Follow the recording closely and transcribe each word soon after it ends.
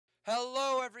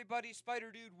Hello everybody,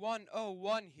 Spider Dude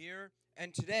 101 here,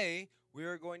 and today we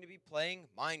are going to be playing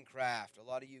Minecraft. A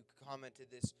lot of you commented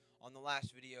this on the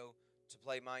last video to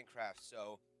play Minecraft,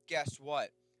 so guess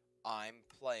what? I'm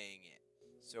playing it.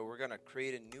 So we're going to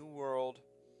create a new world.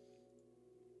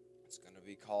 It's going to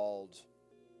be called,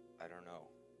 I don't know,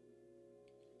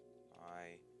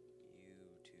 my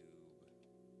YouTube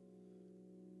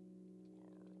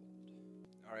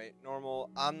world. Alright, normal.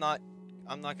 I'm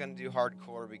not gonna do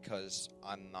hardcore because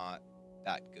I'm not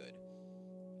that good.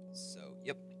 So,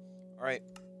 yep. Alright.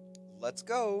 Let's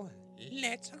go.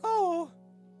 Let's go.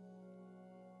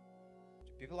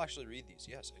 Do people actually read these?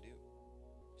 Yes, I do.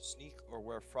 Sneak or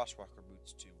wear frostwalker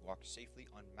boots to walk safely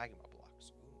on magma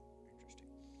blocks. Ooh, interesting.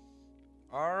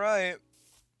 Alright.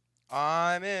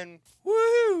 I'm in.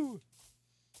 Woo!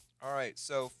 Alright,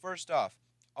 so first off,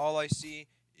 all I see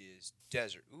is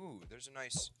desert. Ooh, there's a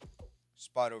nice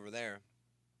spot over there.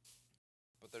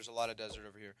 But there's a lot of desert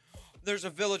over here. There's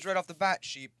a village right off the bat.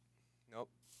 Sheep. Nope.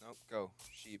 Nope. Go.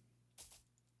 Sheep.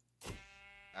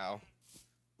 Ow.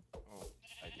 Oh,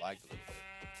 I lagged a little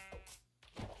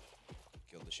bit.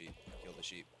 Kill the sheep. Kill the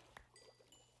sheep.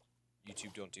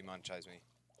 YouTube, don't demonetize me.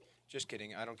 Just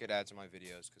kidding. I don't get ads in my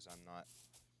videos because I'm not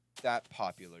that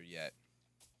popular yet.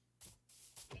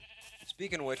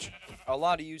 Speaking of which, a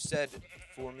lot of you said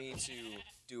for me to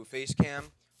do a face cam.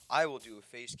 I will do a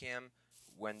face cam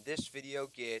when this video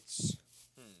gets,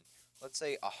 let's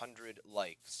say 100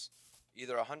 likes.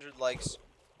 Either 100 likes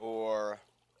or,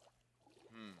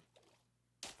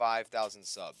 5,000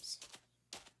 subs.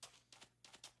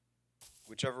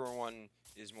 Whichever one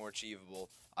is more achievable,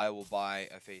 I will buy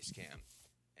a face cam.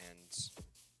 And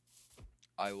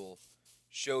I will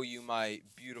show you my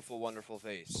beautiful, wonderful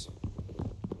face.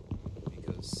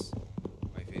 Because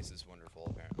my face is wonderful,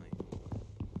 apparently.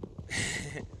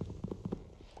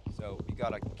 So, we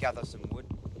gotta gather some wood,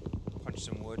 punch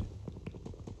some wood.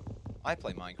 I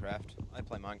play Minecraft. I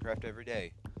play Minecraft every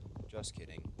day. Just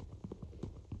kidding.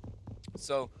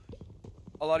 So,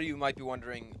 a lot of you might be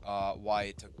wondering why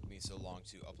it took me so long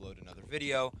to upload another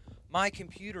video. My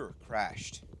computer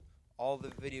crashed. All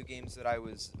the video games that I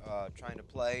was trying to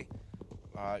play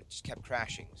just kept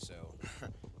crashing. So,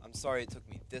 I'm sorry it took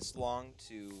me this long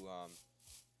to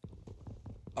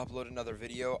upload another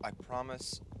video. I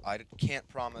promise. I can't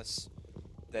promise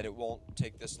that it won't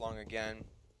take this long again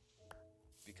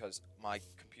because my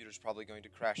computer's probably going to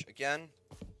crash again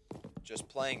just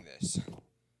playing this.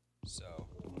 So,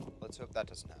 let's hope that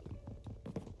doesn't happen.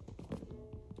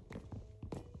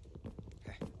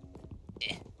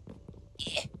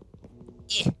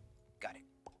 Got it.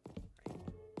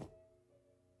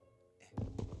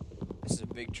 This is a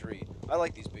big tree. I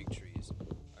like these big trees.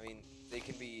 I mean, they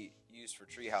can be used for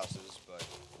tree houses, but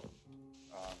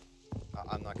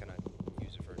I'm not gonna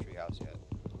use it for a tree house yet.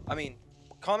 I mean,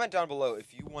 comment down below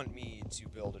if you want me to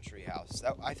build a tree house.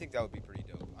 I think that would be pretty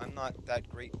dope. I'm not that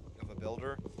great of a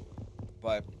builder,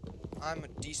 but I'm a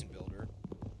decent builder,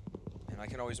 and I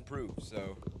can always improve.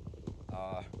 So,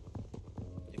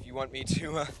 if you want me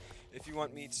to,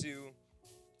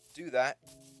 do that,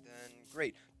 then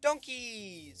great.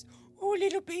 Donkeys! Oh,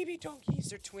 little baby donkeys!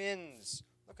 They're twins.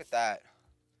 Look at that.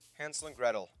 Hansel and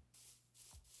Gretel.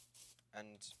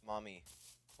 And mommy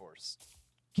horse.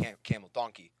 Camel.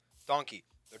 Donkey. Donkey.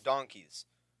 They're donkeys.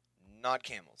 Not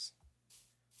camels.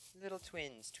 Little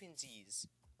twins. Twinsies.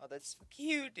 Oh, that's so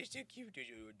cute. They're so cute. They're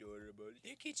so adorable.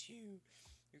 Look at you.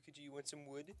 Look at you. You want some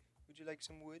wood? Would you like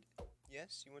some wood?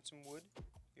 Yes? You want some wood?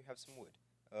 You have some wood.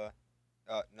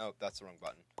 No, that's the wrong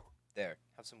button. There.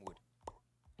 Have some wood.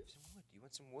 Have some wood. You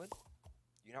want some wood?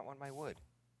 You not want my wood?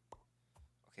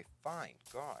 Okay, fine.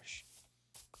 Gosh.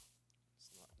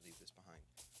 Let's not leave this behind.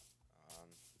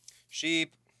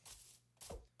 Sheep.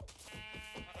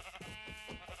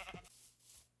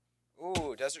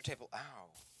 Ooh, desert table. Ow.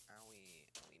 Owie.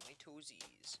 Owie. My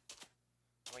toesies.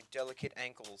 My delicate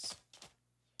ankles.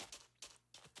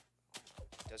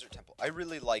 Desert temple. I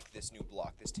really like this new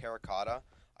block. This terracotta.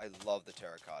 I love the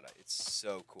terracotta. It's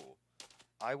so cool.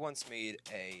 I once made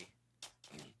a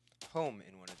home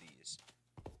in one of these.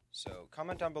 So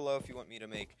comment down below if you want me to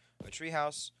make a tree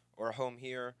house or a home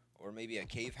here, or maybe a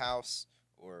cave house,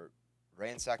 or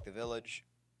ransack the village.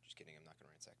 Just kidding, I'm not going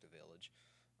to ransack the village.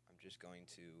 I'm just going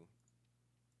to...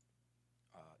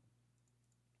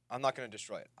 I'm not going to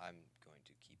destroy it. I'm going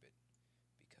to keep it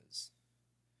because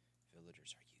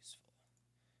villagers are useful.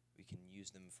 We can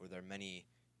use them for their many,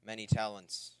 many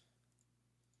talents.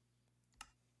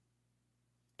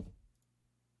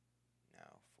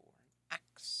 Now for an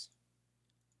axe.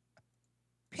 A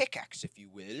pickaxe, if you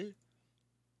will.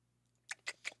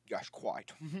 Yes,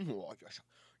 quite. Yes,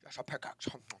 a pickaxe.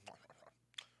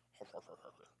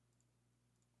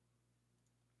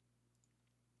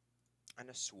 and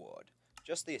a sword.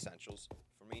 Just the essentials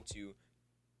for me to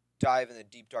dive in the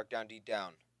deep, dark, down, deep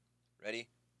down. Ready?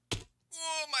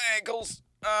 Oh, my ankles!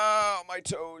 Oh, my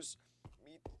toes!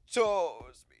 Me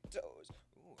toes! Me toes!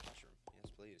 Ooh, a mushroom.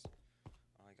 Yes, please.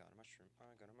 I got a mushroom. I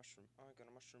got a mushroom. I got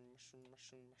a mushroom. Mushroom,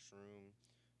 mushroom, mushroom.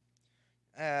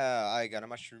 I got a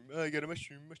mushroom. I got a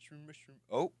mushroom. Mushroom, mushroom.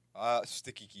 Oh,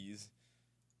 sticky keys.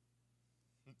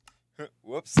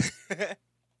 Whoops.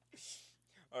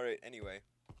 Alright, anyway.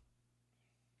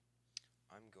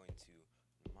 I'm going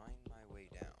to mine my way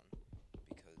down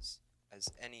because,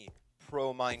 as any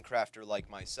pro Minecrafter like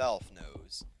myself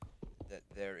knows, that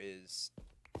there is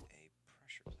a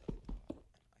pressure plate at the bottom,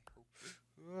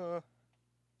 and I hope...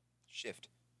 shift.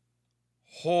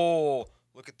 Oh,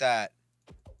 look at that.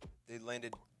 They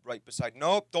landed right beside...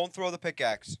 Nope, don't throw the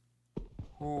pickaxe.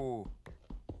 Ooh.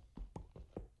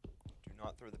 Do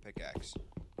not throw the pickaxe.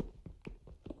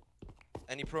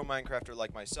 Any pro Minecrafter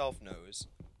like myself knows,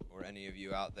 or any of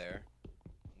you out there,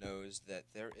 knows that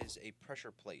there is a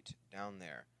pressure plate down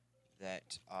there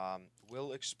that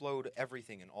will explode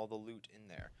everything and all the loot in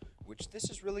there. Which, this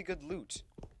is really good loot.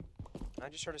 And I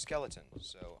just heard a skeleton,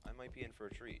 so I might be in for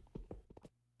a treat. Oh.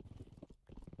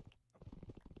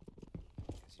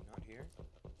 Is he not here?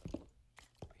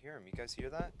 I hear him. You guys hear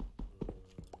that? I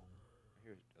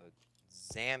hear a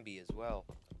zombie as well.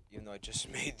 Even though I just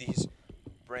made these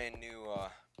brand new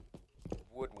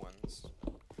wood ones.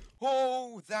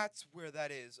 Oh, that's where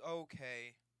that is.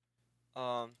 Okay.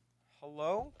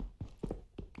 Hello?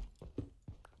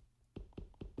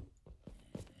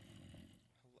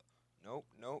 Nope,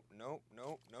 nope, nope,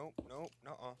 nope, nope, nope,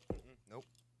 nuh-uh. Nope.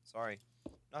 Sorry.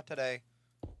 Not today.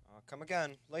 Come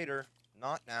again. Later.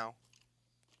 Not now.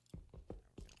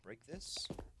 We're gonna break this.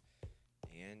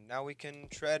 And now we can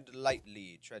tread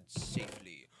lightly. Tread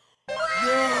safely.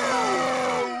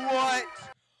 No! What?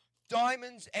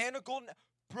 Diamonds and a golden...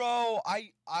 Bro,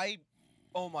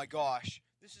 oh my gosh.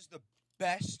 This is the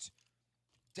best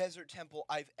desert temple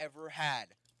I've ever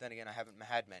had. Then again, I haven't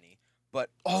had many. But,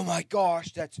 oh my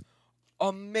gosh, that's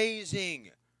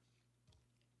amazing.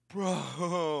 Bro.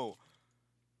 Oh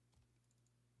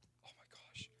my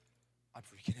gosh. I'm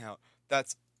freaking out.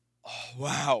 That's, oh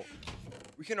wow.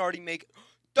 We can already make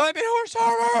Diamond Horse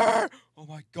Armor! Oh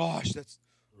my gosh, that's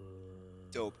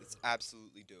dope. It's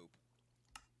absolutely dope.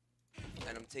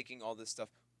 And I'm taking all this stuff.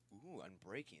 Ooh,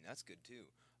 unbreaking. That's good too.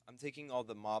 I'm taking all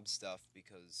the mob stuff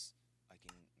because I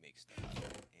can make stuff out of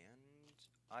it. And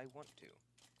I want to.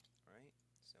 Alright?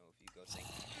 So if you go saying,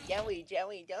 Joey,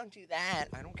 don't do that.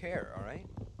 I don't care, alright?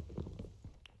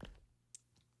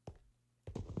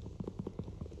 I'm gonna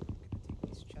take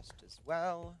these chests as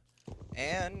well.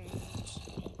 And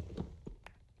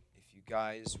if you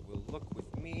guys will look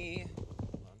with me.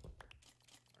 Hold on.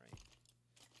 Alright.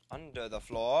 Under the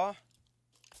floor.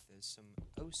 There's some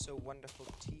oh so wonderful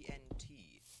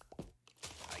TNT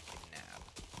I can nab.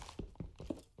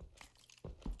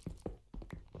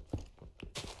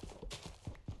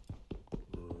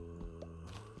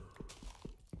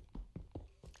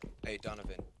 Hey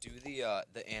Donovan, do the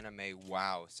anime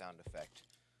wow sound effect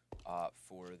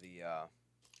for the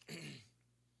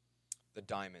the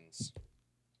diamonds.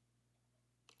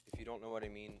 If you don't know what I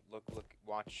mean,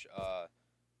 watch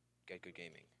Get Good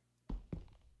Gaming.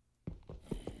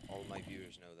 All my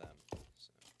viewers know them.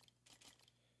 So.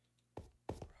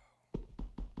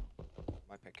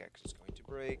 My pickaxe is going to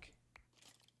break.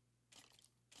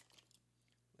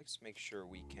 Let's make sure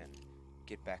we can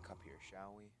get back up here,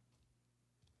 shall we?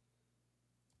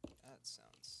 That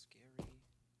sounds scary.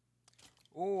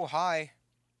 Oh, hi.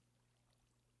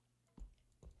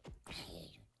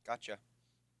 Gotcha.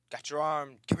 Got your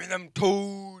arm. Give me them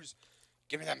toes.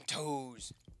 Give me them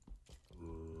toes.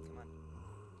 Come on.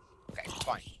 Okay,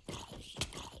 fine.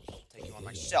 I'll take you on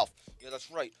myself. Yeah, that's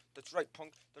right. That's right,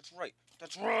 punk. That's right.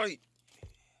 That's right.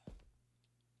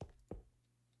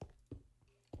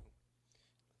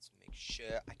 Let's make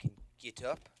sure I can get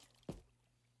up.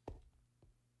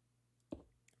 There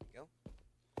we go.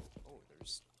 Oh,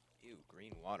 there's... Ew,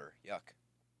 green water. Yuck.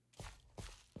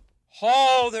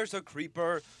 Oh, there's a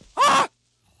creeper. Ah!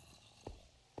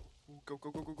 Go,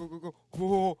 go, go, go, go, go, go.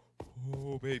 Oh,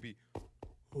 oh, baby.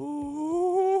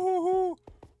 Oh,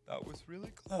 that was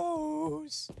really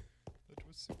close. That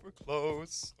was super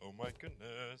close. Oh my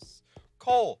goodness.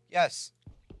 Coal, yes.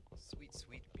 Sweet,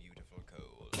 sweet, beautiful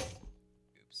coal.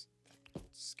 Oops,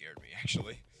 that scared me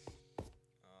actually.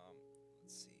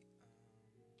 Let's see.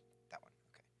 That one.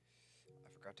 Okay. I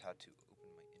forgot how to open my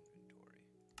inventory.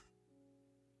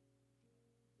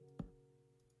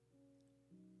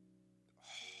 Oh,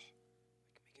 I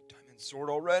can make a diamond sword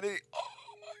already.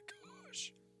 Oh my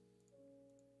gosh.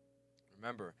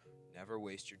 Remember, Never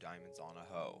waste your diamonds on a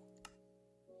hoe.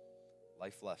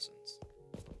 Life lessons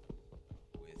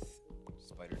with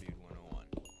Spider Dude 101.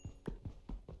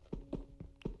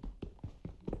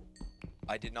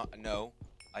 I did not know.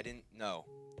 I didn't know.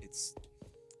 It's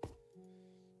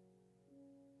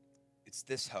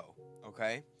this hoe,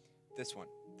 okay? This one.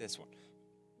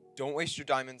 Don't waste your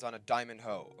diamonds on a diamond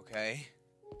hoe, okay?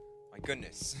 My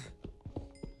goodness.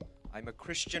 I'm a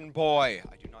Christian boy.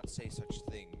 I do not say such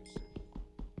things.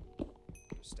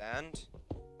 Understand?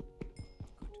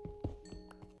 Good.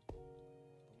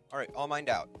 Alright, all mined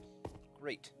out.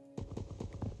 Great.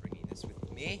 Bringing this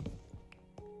with me.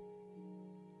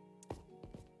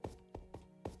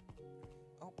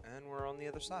 Oh, and we're on the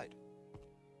other side.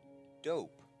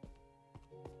 Dope.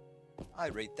 I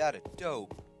rate that a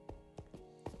dope.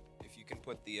 If you can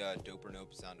put the dope or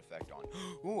nope sound effect on.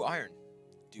 Ooh, iron.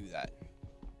 Do that.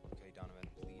 Okay, Donovan,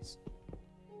 please.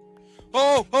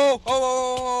 Oh, oh, oh,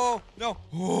 oh, oh, no.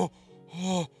 Oh,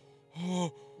 oh,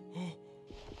 oh, oh,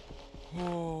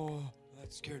 oh.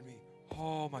 That scared me.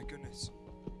 Oh, my goodness.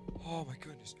 Oh, my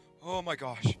goodness. Oh, my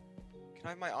gosh. Can I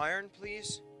have my iron,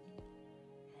 please?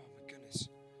 Oh, my goodness.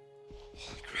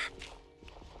 Holy crap.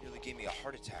 Nearly gave me a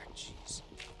heart attack. Jeez.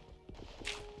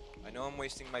 I know I'm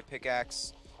wasting my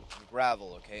pickaxe and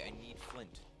gravel, okay? I need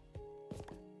flint.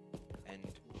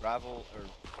 And gravel, or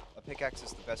a pickaxe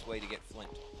is the best way to get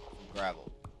flint from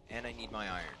gravel. And I need my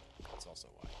iron. That's also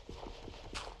why.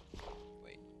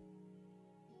 Wait.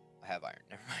 I have iron.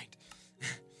 Never mind.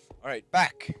 Alright,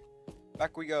 back.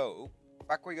 Back we go.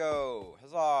 Back we go.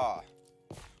 Huzzah.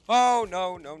 Oh,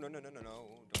 no, no, no, no, no, no,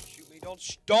 no. Don't shoot me.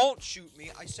 Don't shoot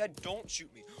me. I said don't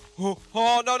shoot me. Oh,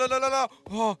 oh, no, no, no, no, no.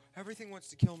 Oh, everything wants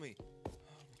to kill me. Oh,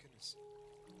 my goodness.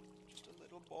 Just a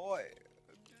little boy.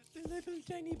 Just a little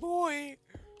tiny boy.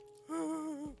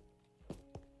 Leave.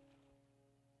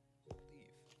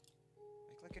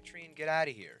 Make like a tree and get out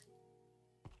of here.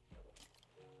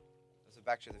 That's a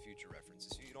Back to the Future reference.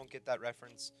 If you don't get that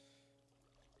reference,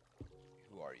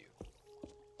 who are you?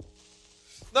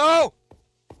 No!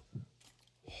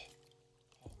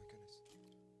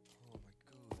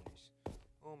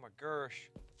 Oh my gosh.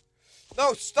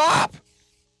 No, stop!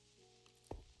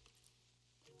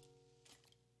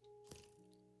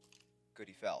 Good,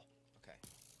 he fell. Okay.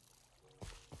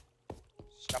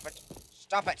 Stop it.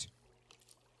 Stop it!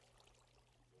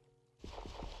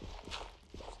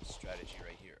 Strategy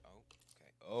right here. Oh,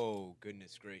 okay. Oh,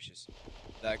 goodness gracious.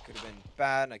 That could have been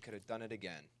bad, and I could have done it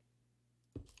again.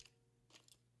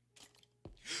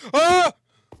 Ah!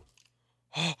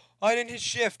 Oh, I didn't hit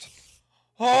shift.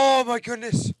 Oh my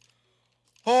goodness.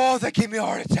 Oh, that gave me a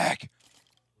heart attack.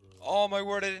 Oh my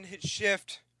word, I didn't hit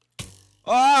shift.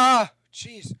 Ah!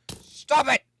 Jeez. Stop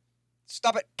it!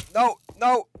 Stop it. No,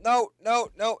 no, no,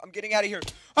 no, no. I'm getting out of here.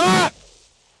 Ah!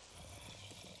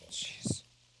 Jeez.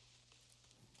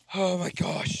 Oh my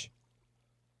gosh.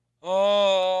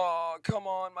 Oh, come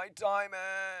on, my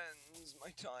diamonds.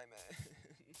 My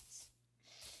diamonds.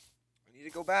 I need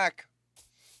to go back.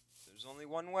 There's only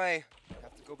one way. I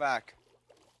have to go back.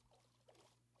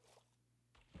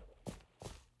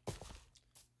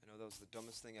 I know that was the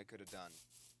dumbest thing I could have done.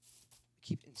 I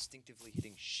keep instinctively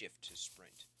hitting shift to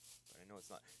sprint, but I know it's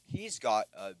not. He's got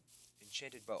a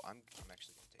enchanted bow. I'm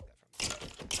actually gonna take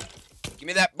that from him. Give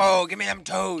me that bow. Give me them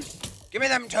toes. Give me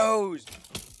them toes.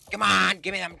 Come on,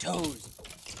 give me them toes.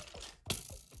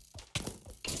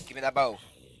 Give me that bow.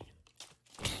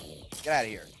 Get out of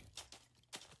here.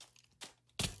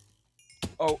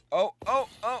 Oh, oh, oh,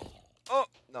 oh, oh.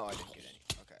 No, I didn't get any.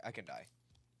 Okay, I can die.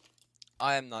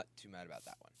 I am not too mad about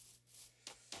that one.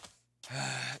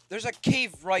 There's a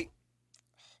cave right... Oh,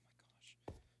 my gosh.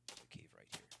 There's a cave right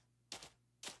here.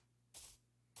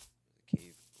 There's a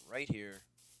cave right here.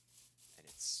 And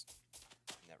it's...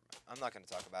 Never mind. I'm not going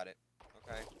to talk about it.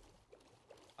 Okay?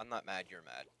 I'm not mad. You're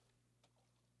mad.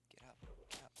 Get up.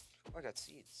 Get up. Oh, I got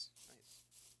seeds. Nice.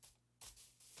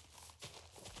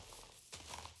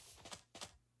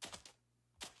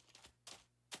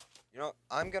 You know,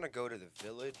 I'm going to go to the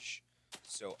village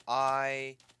so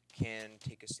I can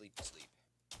take a sleep.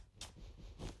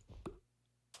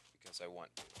 Because I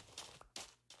want to.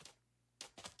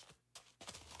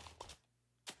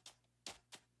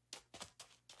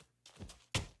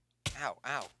 Ow,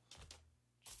 ow.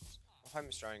 Oh, hi,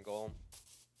 Mr. Iron Golem.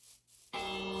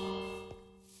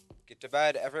 Get to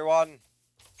bed, everyone.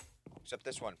 Except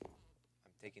this one.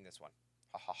 I'm taking this one.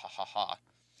 Ha ha ha ha ha.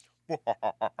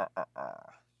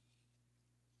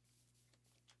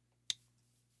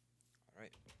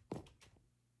 Alright.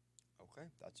 Okay,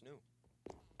 that's new.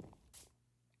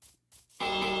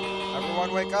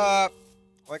 Everyone wake up!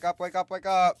 Wake up, wake up, wake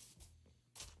up!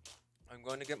 I'm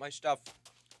going to get my stuff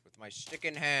with my stick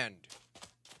in hand.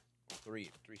 Three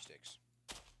sticks.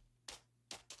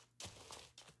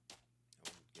 Oh,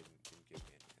 didn't give me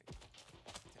anything.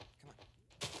 Come on,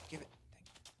 give it. Thank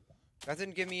you. That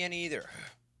didn't give me any either.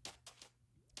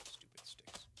 Stupid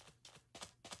sticks.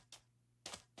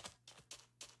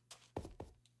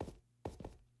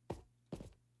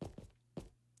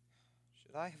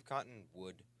 Should I have gotten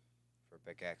wood for a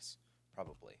pickaxe?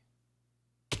 Probably.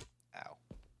 Ow.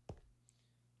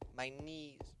 My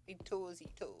knees, my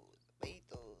toesy toes, my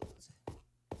toes.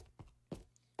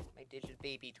 My little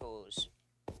baby toes.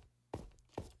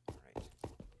 Alright.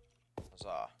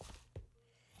 Huzzah.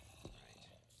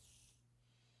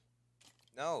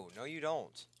 Alright. No, you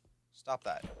don't. Stop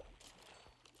that.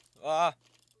 Ah!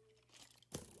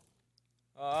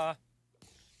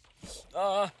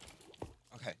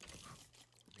 Okay.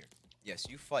 Here. Yes,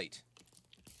 you fight.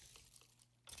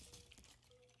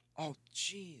 Oh,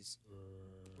 jeez.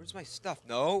 Where's my stuff?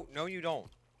 No, you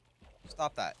don't.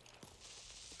 Stop that.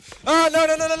 Ah, no.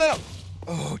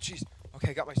 Oh, jeez.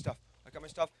 Okay, I got my stuff.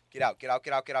 Get out. Okay.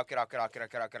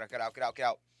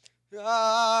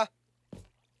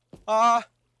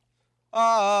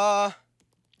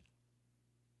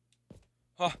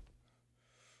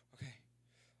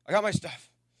 I got my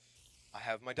stuff. I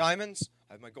have my diamonds,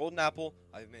 I have my golden apple,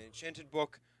 I have my enchanted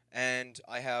book, and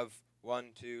I have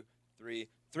 3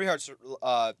 hearts,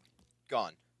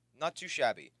 gone. Not too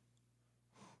shabby.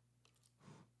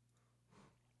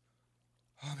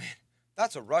 Oh, man.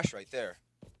 That's a rush right there.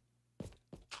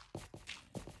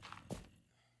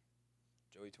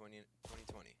 Joey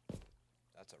 2020.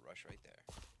 That's a rush right there.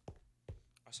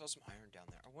 I saw some iron down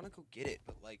there. I want to go get it,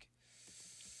 but, like,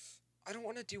 I don't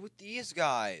want to deal with these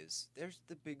guys. There's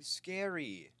the big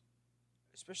scary.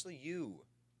 Especially you.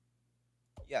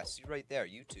 Yes, you right there.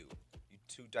 You two. You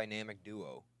two dynamic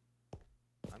duo.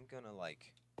 I'm gonna,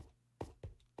 like...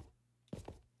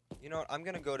 You know what? I'm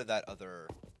gonna go to that other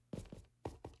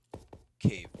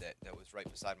cave that was right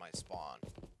beside my spawn.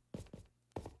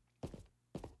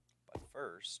 But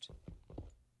first...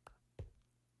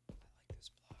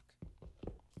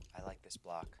 I like this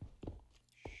block.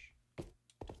 Shh.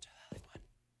 Don't tell anyone.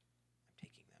 I'm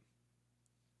taking them.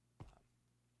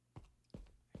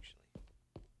 Actually.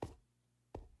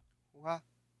 Wah.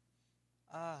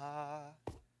 Ah.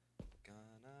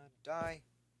 Gonna die.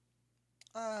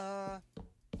 Ah.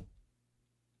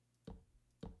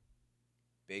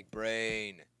 Big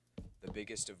brain. The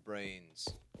biggest of brains.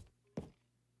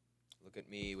 Look at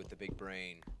me with the big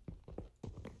brain.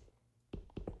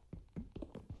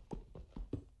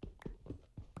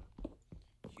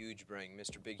 Huge brain,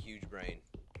 Mr. Big Huge Brain.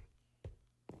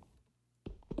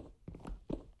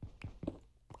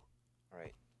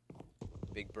 Alright.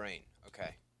 Big brain.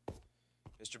 Okay.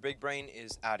 Mr. Big Brain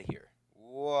is out of here.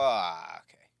 Whoa.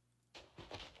 Okay.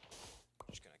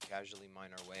 Just gonna casually mine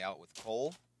our way out with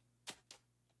coal.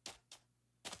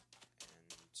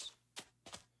 And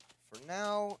for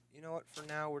now, you know what? For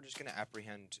now, we're just gonna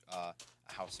apprehend a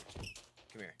house or two.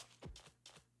 Come here.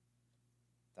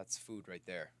 That's food right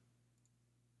there.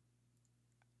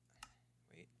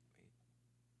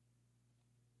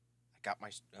 Got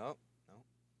my no.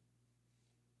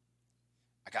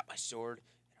 I got my sword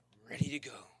and I'm ready to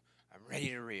go. I'm ready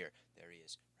to rear. There he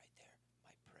is, right there.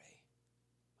 My prey.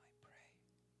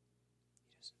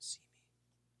 He doesn't see me.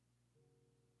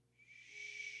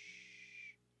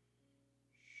 Shh.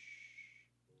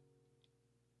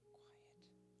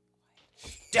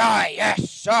 Quiet. Die,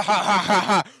 yes! Ah ha ha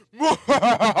ha!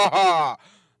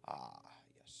 Ah,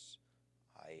 yes.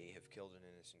 I have killed an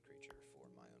innocent creature for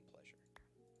my own pleasure.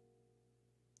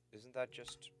 Isn't that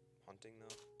just hunting,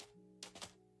 though?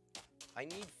 I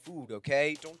need food,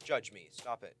 okay? Don't judge me.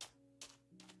 Stop it.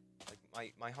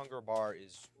 Like, my hunger bar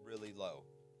is really low.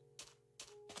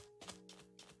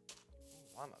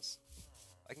 Ooh, llamas.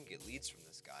 I can get leads from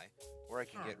this guy. Or I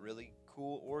can get really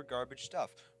cool or garbage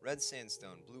stuff. Red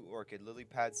sandstone, blue orchid, lily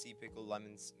pad, sea pickle,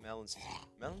 lemons, melon seeds.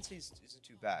 Melon seeds isn't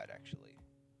too bad, actually.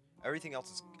 Everything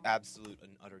else is absolute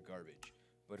and utter garbage.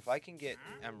 But if I can get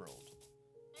an emerald...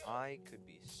 I could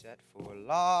be set for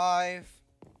life.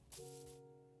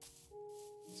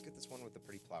 Let's get this one with the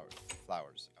pretty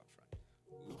flowers out front.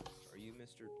 Ooh, are you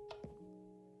Mr.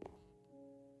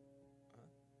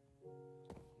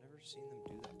 Never seen them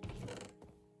do that before.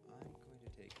 I'm going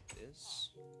to take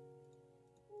this.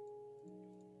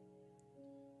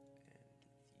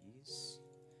 And these.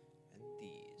 And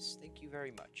these. Thank you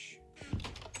very much.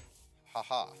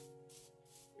 Haha.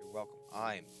 You're welcome.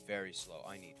 I'm very slow.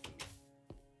 I need food.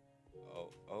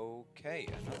 Oh, okay,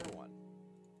 another one.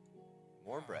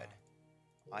 More bread.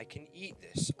 I can eat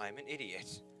this. I'm an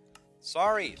idiot.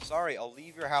 Sorry, I'll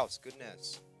leave your house.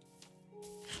 Goodness.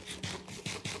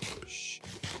 Shh.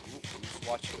 Ooh, who's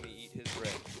watching me eat his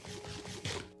bread?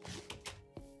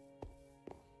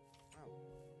 Oh,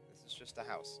 this is just a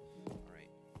house.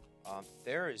 Alright.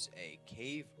 There is a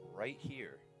cave right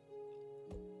here.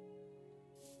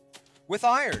 With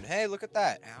iron! Hey, look at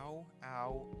that! Ow,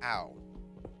 ow, ow.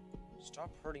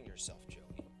 Stop hurting yourself, Joey.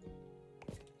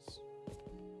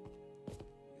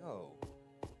 Yo.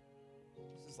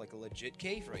 This is like a legit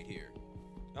cave right here.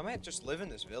 I might just live in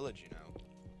this village, you know.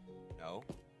 No.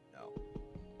 No.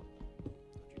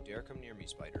 Don't you dare come near me,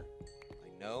 spider. I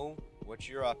know what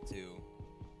you're up to.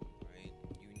 Right?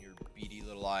 You and your beady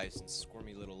little eyes and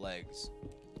squirmy little legs.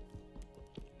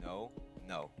 No.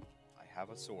 No. I have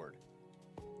a sword.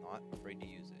 Not afraid to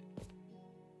use it.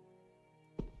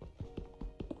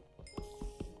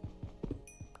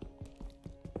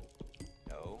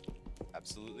 No,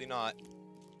 absolutely not.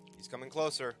 He's coming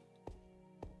closer.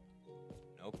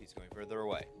 Nope, he's going further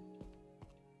away.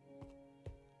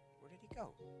 Where did he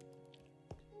go?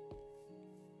 Oh,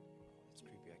 that's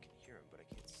creepy. I can hear him, but I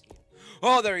can't see him.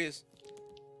 Oh, there he is!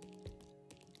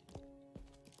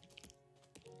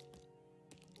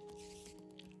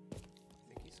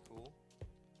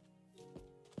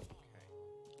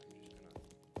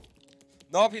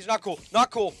 Nope, he's not cool. Not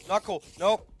cool. Not cool.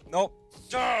 Nope. Nope.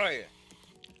 Die!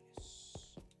 Yes.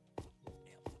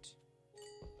 Nailed it.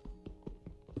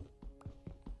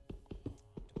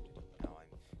 Now I'm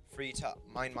free to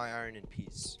mine my iron in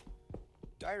peace.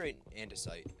 Diorite and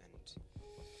andesite and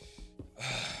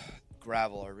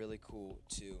gravel are really cool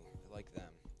too. I like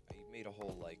them. I made a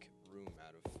whole like room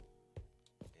out of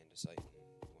andesite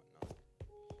and whatnot.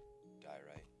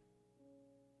 Diorite.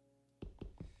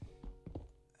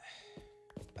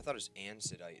 I thought it was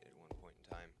andesite at one point in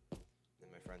time.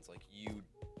 And my friend's like, you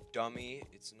dummy,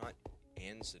 it's not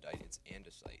andesite, it's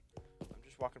andesite. I'm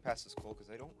just walking past this coal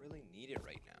because I don't really need it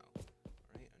right now.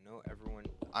 Alright, I know everyone,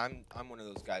 I'm one of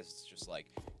those guys that's just like,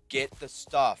 get the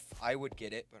stuff. I would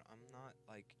get it, but I'm not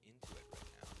like into it right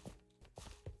now.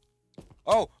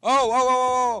 Oh, oh, oh,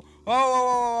 oh, oh, oh, oh,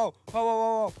 oh, oh, oh,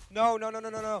 oh, oh, no, no, no, no,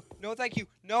 no, no, no, thank you.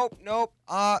 Nope, nope,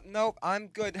 nope, I'm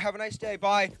good. Have a nice day.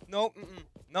 Bye. Nope,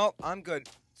 nope, I'm good.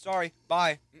 Sorry,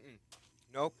 bye.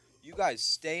 Nope. You guys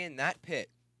stay in that pit.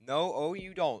 No, oh,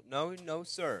 you don't. No, no,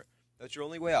 sir. That's your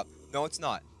only way up. No, it's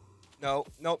not. No,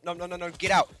 no, no, no, no, no. Get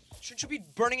out. Shouldn't you be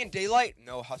burning in daylight?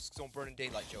 No, husks don't burn in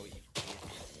daylight, Joey.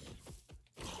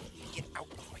 Get out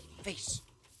of my face.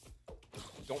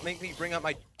 Don't make me bring out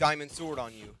my diamond sword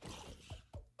on you.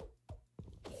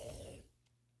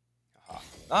 Aha.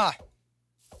 Ah!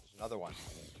 There's another one.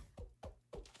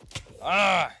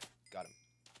 Ah! Got him.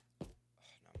 Now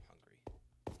I'm hungry.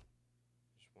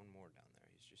 There's one more down there.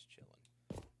 He's just chilling.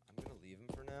 I'm gonna leave him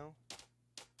for now.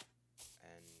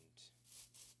 And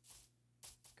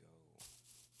go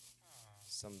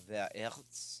somewhere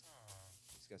else.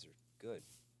 These guys are good.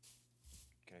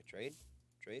 Can I trade?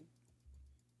 Trade?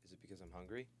 Is it because I'm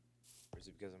hungry? Or is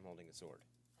it because I'm holding a sword?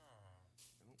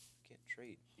 No, I can't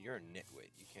trade. You're a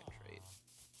nitwit. You can't trade.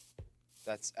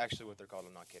 That's actually what they're called.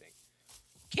 I'm not kidding.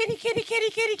 Kitty, kitty, kitty,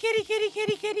 kitty, kitty, kitty,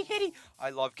 kitty, kitty, kitty. I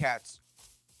love cats.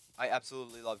 I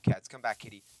absolutely love cats. Come back,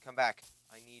 kitty. Come back.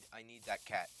 I need that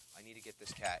cat. I need to get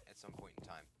this cat at some point in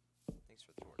time. Thanks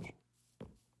for the torch.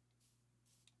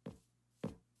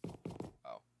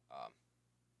 Oh,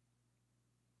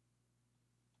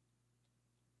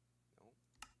 no.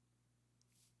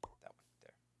 That one.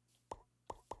 There.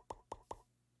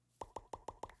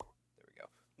 There we go.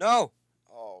 No!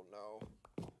 Oh, no.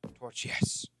 Torch,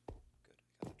 yes.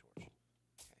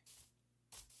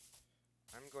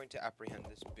 I'm going to apprehend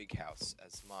this big house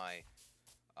as my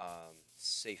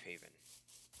safe haven.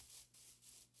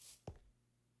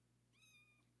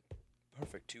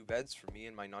 Perfect. 2 beds for me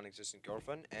and my non-existent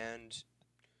girlfriend, and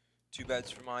 2 beds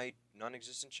for my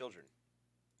non-existent children.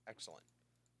 Excellent.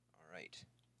 Alright.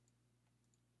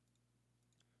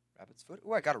 Rabbit's foot?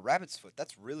 Oh, I got a rabbit's foot.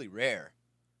 That's really rare.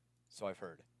 So I've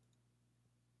heard.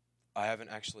 I haven't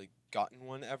actually gotten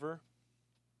one ever.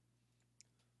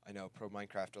 I know, pro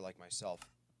Minecrafter like myself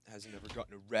has never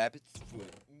gotten a rabbit's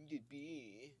foot.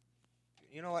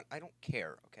 You know what? I don't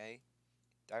care, okay?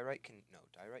 Diorite can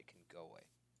go away.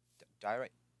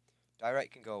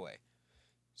 Diorite can go away.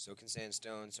 So can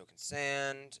sandstone, so can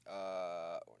sand.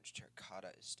 Orange terracotta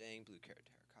is staying. Blue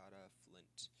terracotta,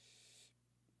 flint.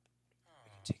 I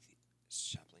can take the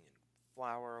sapling and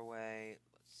flower away.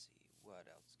 Let's see, what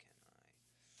else can I?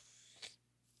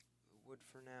 Wood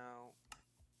for now.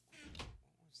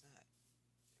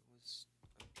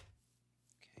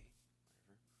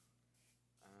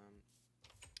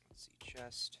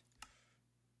 Chest.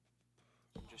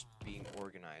 I'm just being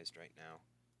organized right now.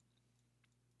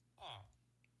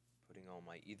 putting all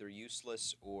my either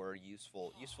useless or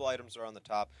useful. Useful items are on the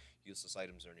top. Useless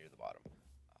items are near the bottom.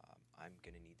 I'm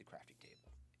gonna need the crafting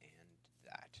table and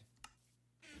that.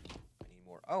 I need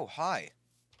more. Oh, hi.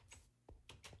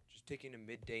 Just taking a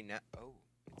midday nap. Oh,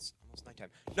 it's almost nighttime.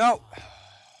 No.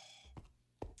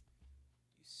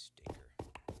 You stinker.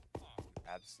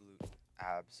 You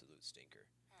absolute stinker.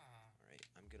 All right,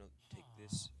 I'm gonna take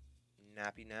this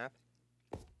nappy nap.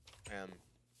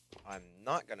 I'm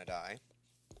not gonna die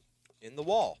in the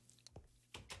wall.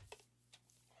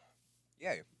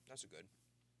 Yay, that's a good.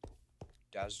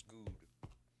 That's good.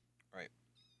 Right.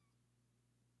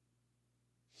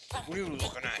 What are you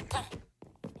looking at? Alright.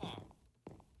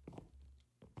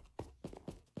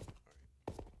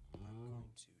 I'm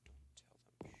going to.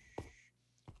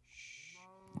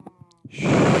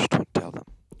 Don't tell them.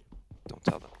 Shh. Don't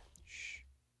tell them. Shh.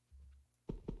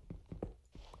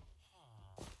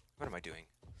 What am I doing?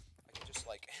 I can just,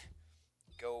 like,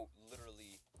 go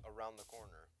literally around the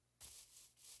corner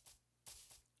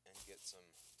and get some.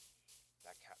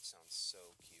 That cat sounds so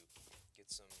cute.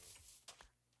 Get some.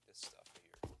 This stuff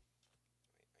here.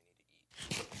 Wait, I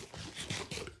need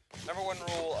to eat. Number one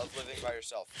rule of living by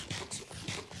yourself.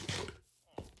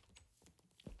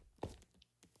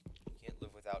 You can't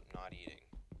live without not eating.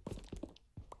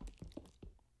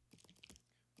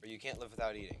 Or you can't live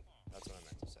without eating. That's what I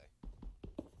meant to say.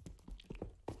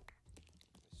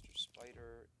 Mr.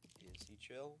 Spider, is he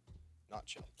chill? Not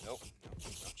chill. Nope. No,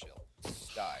 he's not chill.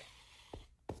 Die.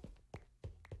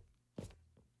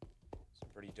 It's a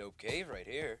pretty dope cave right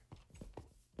here.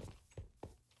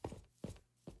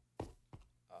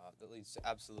 That leads to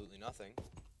absolutely nothing.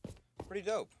 Pretty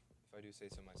dope, if I do say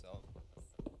so myself.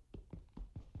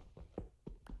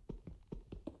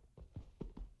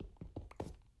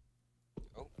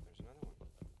 Oh, there's another one.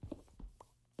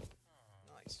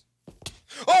 Nice.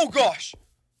 Oh gosh!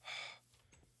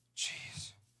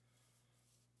 Jeez.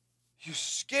 You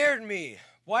scared me!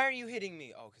 Why are you hitting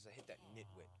me? Oh, because I hit that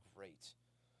nitwit. Great.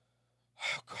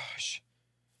 Oh gosh.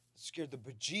 That scared the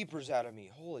bejeepers out of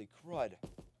me. Holy crud.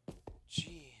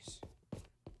 Jeez.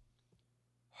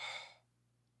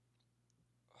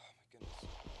 Oh my goodness.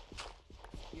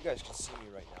 You guys can see me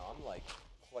right now. I'm like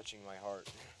clutching my heart.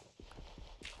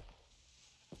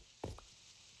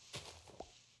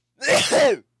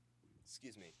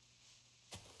 Excuse me.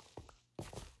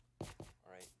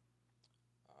 Alright.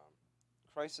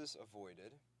 Crisis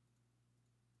avoided.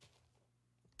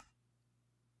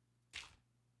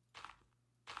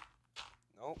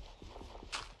 Nope.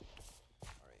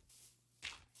 Alright.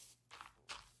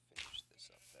 We'll finish this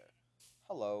up there.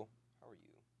 Hello. How are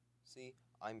you? See?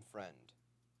 I'm friend.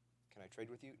 Can I trade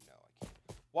with you? No, I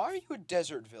can't. Why are you a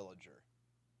desert villager?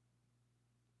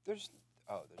 There's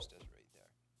desert right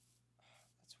there.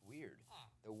 That's weird.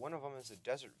 The one of them is a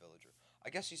desert villager. I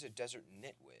guess he's a desert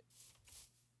nitwit.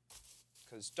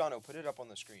 Because, Dono, put it up on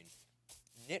the screen.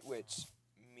 Nitwits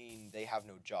mean they have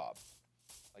no job.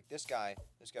 Like this guy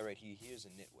right here, he is a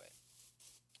nitwit.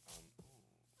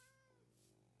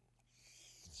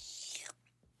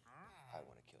 I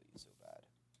want to kill you so bad.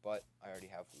 But I already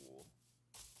have wool.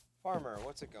 Farmer,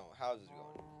 what's it going? How's it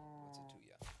going? What's it to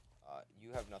ya?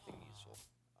 You have nothing useful.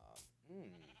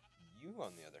 You,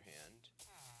 on the other hand,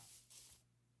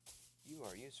 you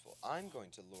are useful. I'm going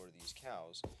to lure these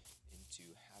cows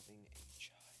into having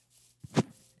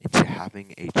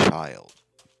a child.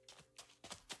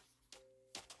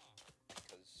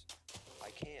 Because I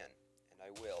can, and I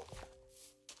will.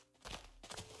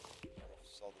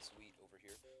 Just all this wheat over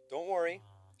here. Don't worry.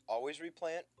 Always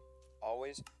replant.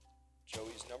 Always.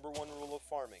 Joey's #1 rule of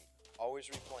farming. Always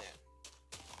replant.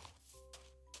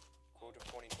 Quote of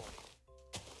 2020.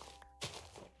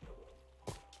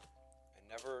 And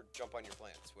never jump on your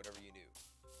plants, whatever you do.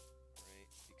 Right?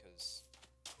 Because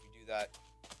if you do that,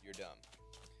 you're dumb.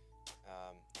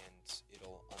 And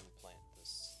it'll unplant the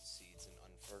seeds and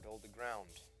unfertile the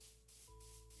ground.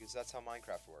 Because that's how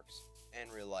Minecraft works.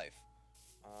 And real life.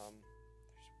 There's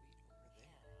wheat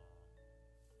over there.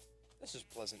 This is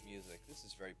pleasant music. This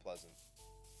is very pleasant.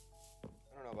 I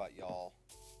don't know about y'all,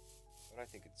 but I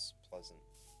think it's pleasant.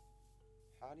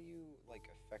 How do you, like,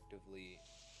 effectively...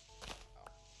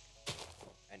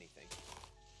 Oh. Anything.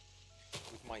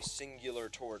 With my singular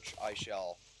torch, I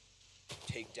shall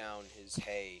take down his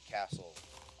hay castle.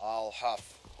 I'll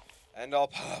huff, and I'll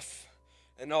puff,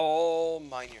 and I'll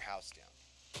mine your house down.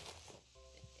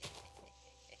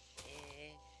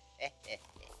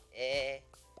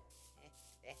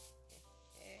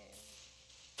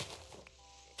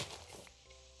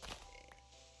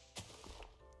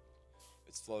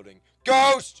 It's floating.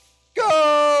 Ghost!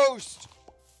 Ghost!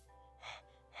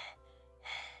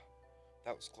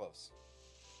 That was close.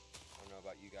 know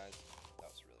about you guys.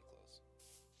 That was really close.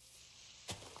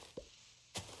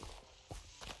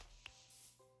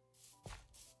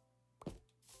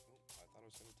 Ooh, I thought I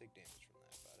was going to take damage from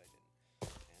that, but I didn't.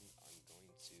 And I'm going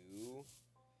to...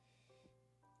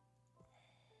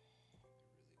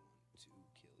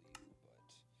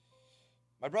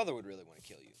 My brother would really want to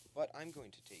kill you, but I'm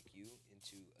going to take you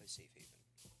into a safe haven.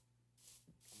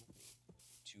 Come with me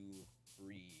to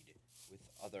breed with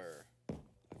other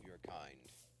of your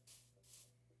kind.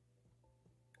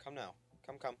 Come now.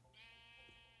 Come. Come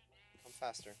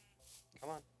faster.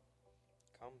 Come on.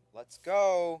 Come. Let's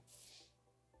go.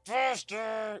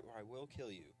 Faster! Or I will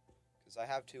kill you, because I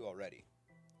have 2 already.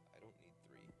 I don't need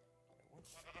 3, but I want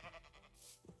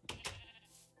 3.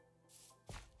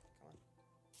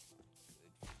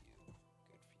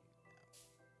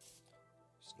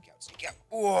 Sneak out.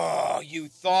 Whoa, you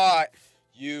thought.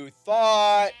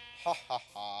 Ha ha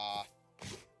ha.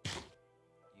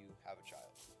 You have a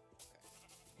child.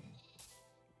 Okay.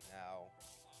 Now,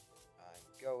 I'm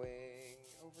going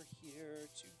over here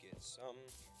to get some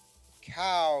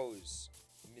cows.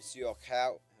 Monsieur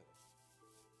Cow.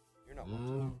 You're not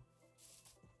one.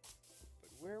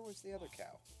 But where was the other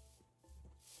cow?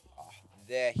 Ah,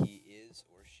 there he is,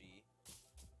 or she.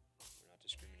 We're not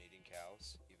discriminating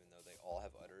cows, even though they all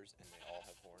have udders and they all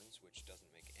have horns, which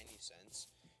doesn't make any sense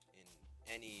in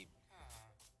any,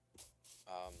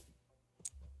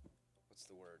 what's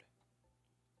the word?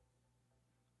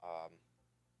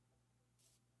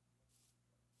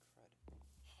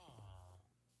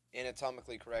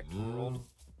 Anatomically correct world,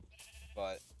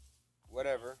 but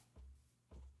whatever.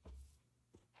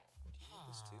 Do you need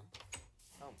this too?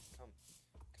 Come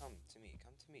to me.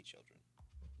 Come to me, children.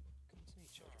 Come to me,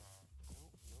 children. No.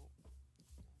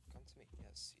 Come to me.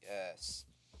 Yes.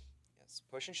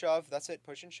 Push and shove. That's it.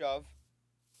 Push and shove.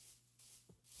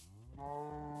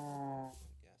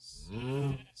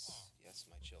 Yes,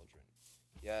 my children.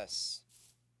 Yes.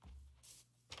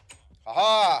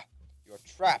 Haha! You're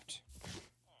trapped.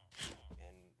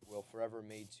 And will forever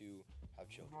made to have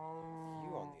children.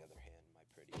 You, on the other hand, my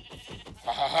pretty.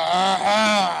 Ha ha ha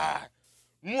ha!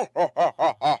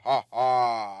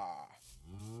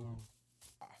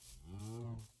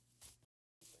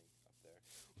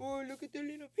 Oh, look at the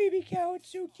little baby cow.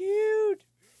 It's so cute.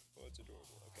 Oh, it's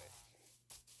adorable. Okay.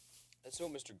 And so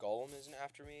Mr. Gollum isn't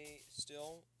after me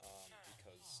still,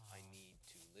 because I need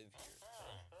to live here.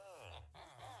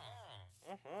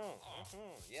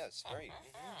 Yes, very.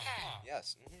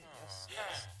 Yes. Yes.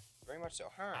 Very much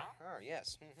so.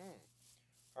 Yes. 24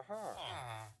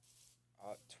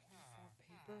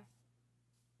 paper?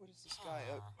 What is this guy?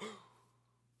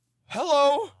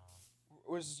 Hello!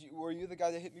 Were you the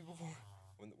guy that hit me before?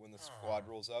 When the squad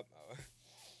rolls up?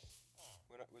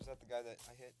 Was that the guy that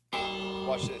I hit?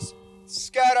 Watch this.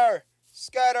 Scatter!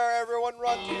 Scatter! Everyone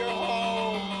run to your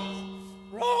homes!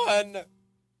 Run!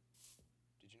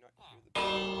 Did you not hear the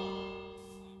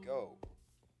beep? Go.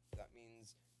 That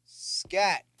means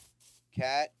scat.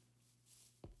 Cat.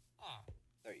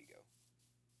 There you go.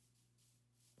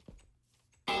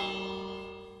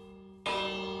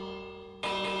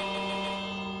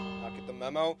 Not get the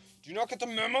memo? Do you not get the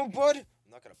memo, bud?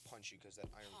 I'm not gonna punch you because that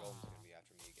iron golem's gonna be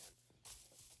after me again.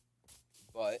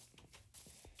 But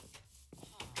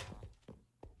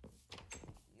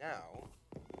now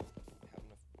I have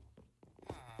enough.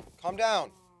 Calm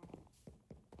down.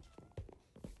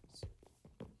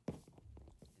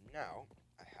 Now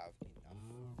I have enough.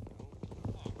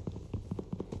 I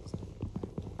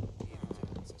won't be able to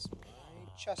access my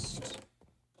chest. I didn't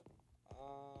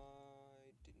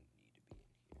need to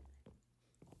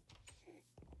be in here.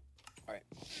 Alright.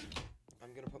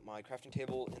 I'm gonna put my crafting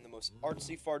table in the most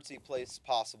artsy-fartsy place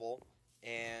possible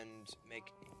and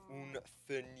make un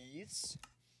furnace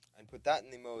and put that in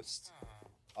the most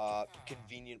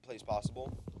convenient place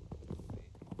possible.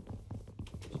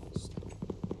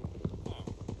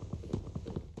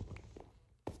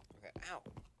 Okay, ow.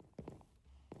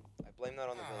 I blame that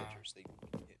on the villagers. They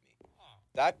hit me.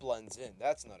 That blends in.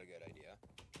 That's not a good idea.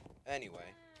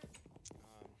 Anyway.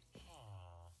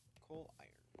 Coal iron.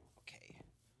 Okay.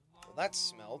 Well, that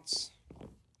smelts.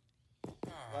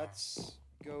 Let's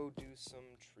go do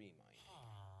some tree mining.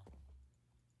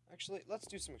 Actually, let's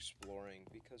do some exploring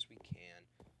because we can.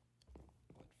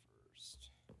 But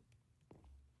first.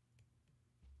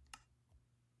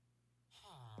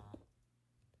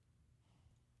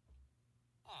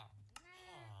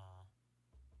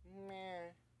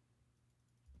 Meh.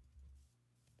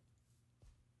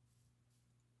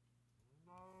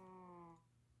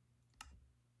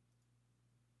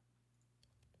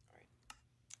 Alright.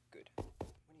 Good. What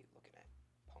are you looking at,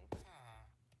 punk?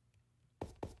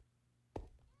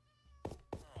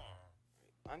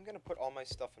 I'm gonna put all my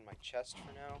stuff in my chest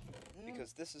for now,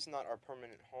 because this is not our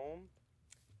permanent home.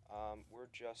 We're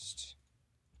just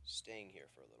staying here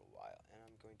for a little while, and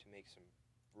I'm going to make some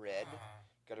bread.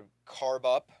 Gotta carb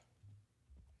up.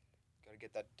 Gotta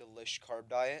get that delish carb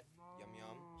diet. Yum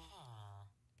yum.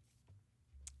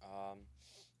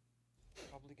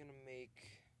 Probably gonna make...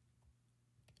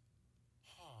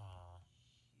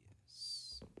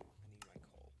 Yes. I need my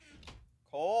coal.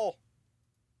 Coal!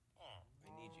 I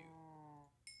need you. Oh,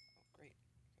 great.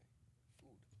 Okay.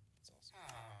 Food. That's awesome.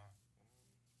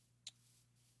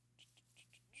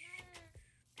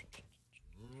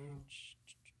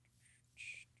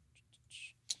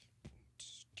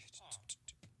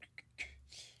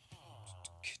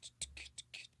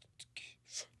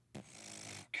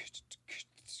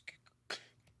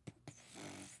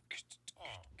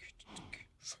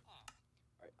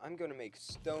 Alright, I'm going to make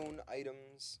stone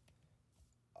items,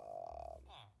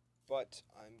 but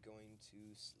I'm going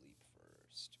to sleep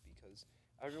first, because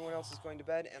everyone else is going to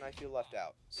bed, and I feel left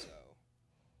out, so...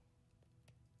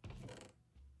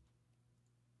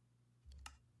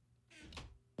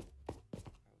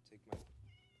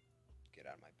 Get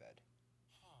out of my bed.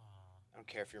 I don't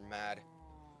care if you're mad.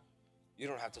 You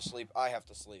don't have to sleep. I have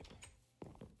to sleep.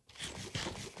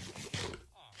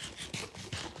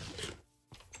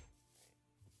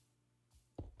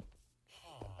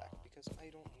 Back because I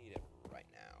don't need it right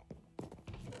now.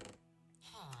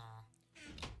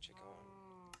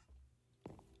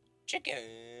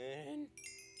 Chicken.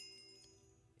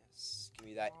 Yes, give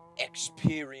me that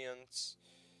experience.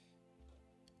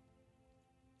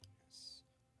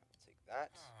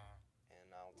 That,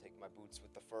 and I'll take my boots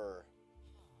with the fur.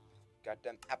 Got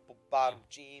them apple bottom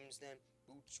jeans, then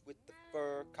boots with the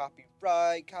fur.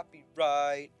 Copyright,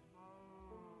 copyright.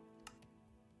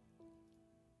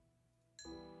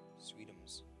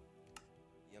 Sweetums.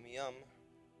 Yummy yum.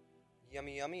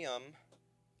 Yummy yummy yum.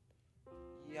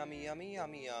 Yummy yummy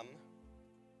yummy yum.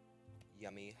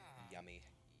 Yummy yummy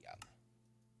yum.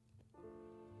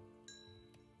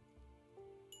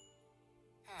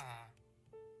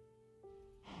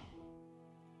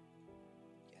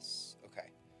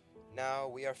 Now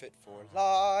we are fit for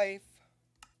life.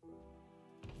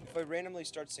 If I randomly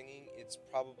start singing, it's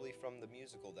probably from the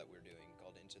musical that we're doing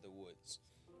called Into the Woods.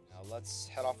 Now let's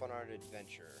head off on our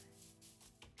adventure.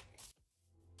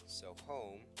 So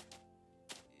home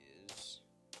is...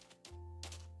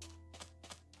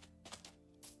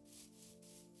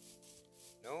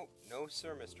 No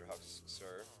sir, Mr. Husk,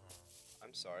 sir.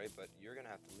 I'm sorry, but you're gonna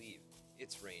have to leave.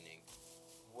 It's raining.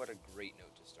 What a great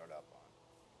note to start up on.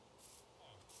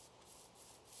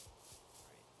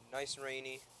 Nice and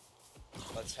rainy.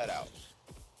 Let's head out.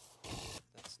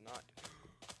 That's not...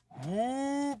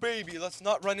 Woo, baby! Let's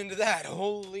not run into that!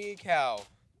 Holy cow!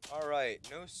 Alright,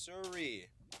 no siree.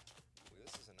 Ooh,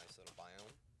 this is a nice little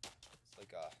biome. It's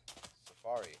like a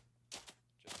safari.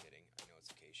 Just kidding. I know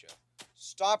it's acacia.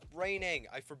 Stop raining!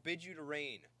 I forbid you to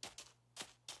rain.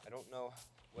 I don't know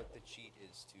what the cheat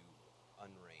is to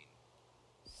unrain.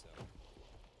 So...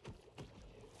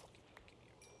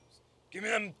 Give me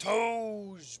them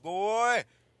toes, boy!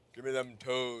 Give me them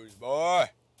toes, boy!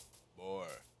 Boy.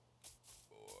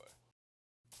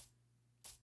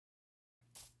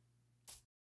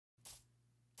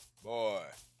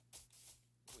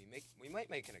 We might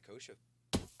make an acacia.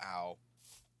 Ow.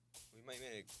 We might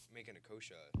make an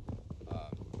acacia.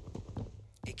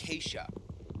 Acacia.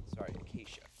 Sorry,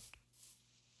 acacia.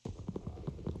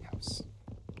 House.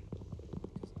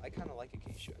 Because I kind of like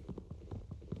acacia.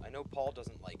 I know Paul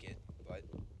doesn't like it, but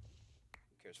who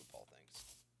cares what Paul thinks?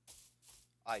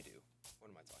 I do. What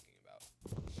am I talking about?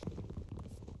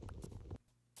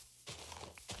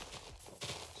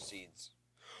 Seeds.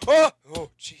 Ah!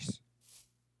 Oh, jeez.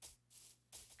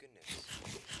 Goodness.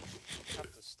 I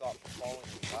have to stop falling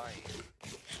and dying.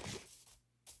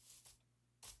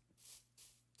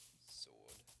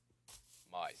 Sword.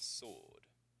 My sword.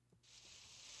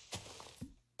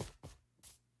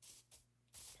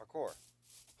 Parkour.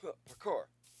 Parkour.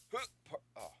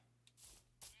 Oh.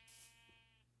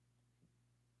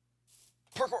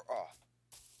 Parkour. Oh.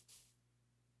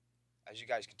 As you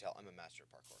guys can tell, I'm a master of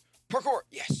parkour. Parkour.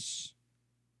 Yes.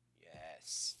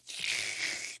 Yes.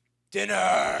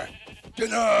 Dinner.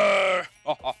 Dinner. Ha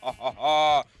ha ha ha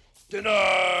ha.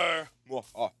 Dinner. Ha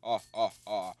ha ha ha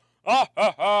ha. Ha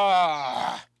ha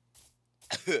ha.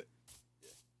 Excuse me.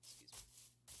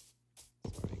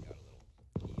 Sorry, I got a little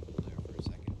evil there for a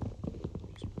second.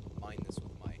 Just mine this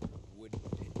with my wood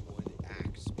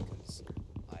axe because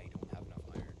I don't have enough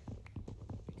iron.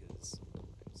 Because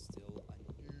I'm still a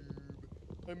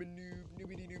noob. I'm a noob,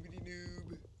 noobity noobity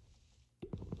noob.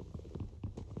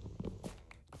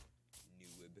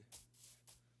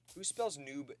 Who spells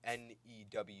noob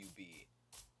N-E-W-B?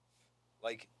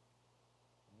 Like,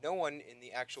 no one in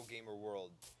the actual gamer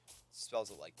world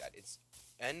spells it like that. It's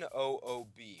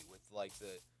N-O-O-B with, like,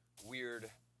 the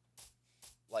weird,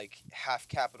 like, half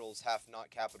capitals, half not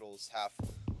capitals, half,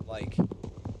 like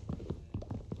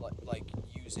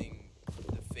using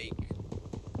the fake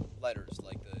letters,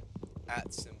 like the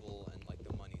at symbol and, like,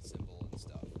 the money symbol and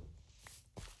stuff.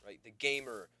 Right? The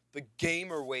gamer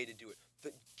way to do it.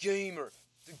 The gamer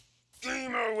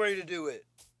way to do it.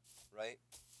 Right?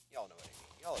 Y'all know what I mean.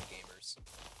 Y'all are gamers.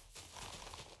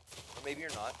 Or maybe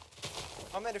you're not.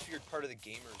 Comment if you're part of the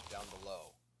gamers down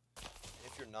below. And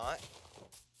if you're not,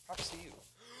 props to you.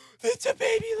 It's a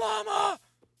baby llama!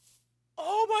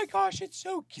 Oh my gosh, it's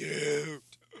so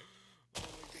cute! Oh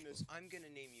my goodness, I'm gonna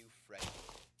name you Freddy.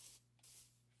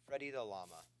 Freddy the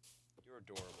llama. You're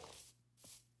adorable.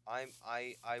 I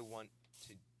want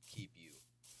to keep you,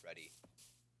 Freddy.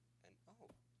 And oh,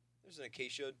 there's an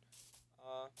acacia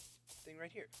thing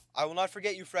right here. I will not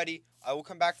forget you, Freddy. I will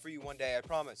come back for you one day, I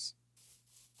promise.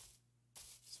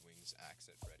 Swings axe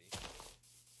at Freddy.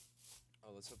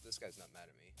 Oh, let's hope this guy's not mad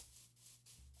at me.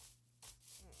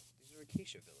 Oh, these are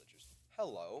acacia villagers.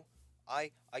 Hello.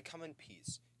 I come in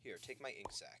peace. Here, take my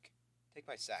ink sack. Take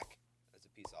my sack as a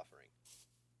peace offering.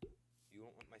 You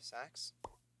don't want my sacks?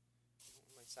 You don't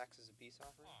want my sacks as a peace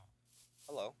offering?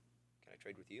 Hello. Can I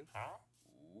trade with you? Huh?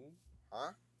 Ooh.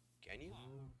 Huh? Can you?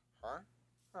 Huh?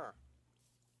 Huh.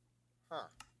 Huh.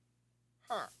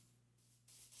 Huh.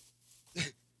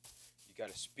 You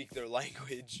gotta speak their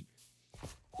language.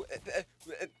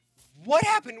 What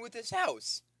happened with this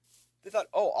house? They thought,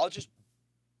 oh, I'll just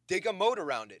dig a moat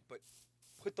around it, but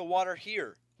put the water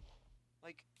here.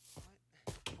 Like, what?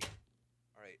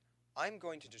 Alright, I'm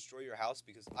going to destroy your house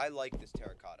because I like this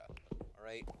terracotta.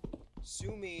 Alright?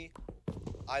 Sue me.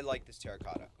 I like this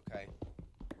terracotta, okay?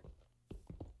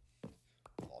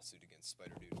 Lawsuit against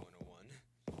Spider Dude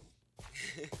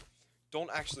 101. Don't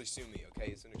actually sue me,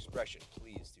 okay? It's an expression.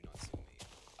 Please do not sue me.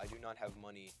 I do not have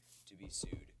money to be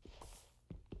sued.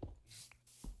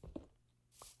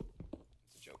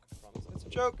 It's a joke, I promise. It's a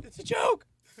joke! It's a joke!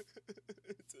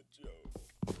 It's a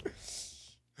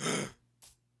joke.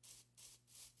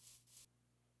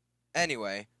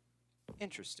 Anyway,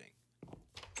 interesting.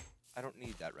 I don't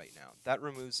need that right now. That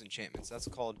removes enchantments. That's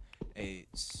called a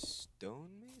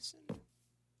stonemason?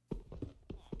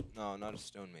 No, not a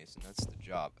stonemason. That's the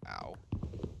job. Ow.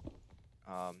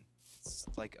 It's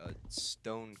like a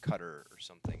stone cutter or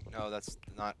something. No, that's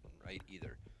not right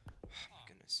either. Oh my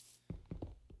goodness.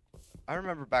 I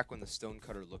remember back when the stone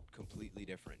cutter looked completely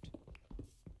different.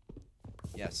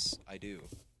 Yes, I do.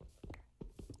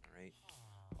 Alright.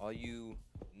 All you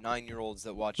 9-year-olds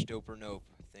that watch Dope or Nope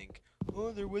think,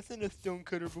 oh, there wasn't a stone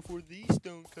cutter before the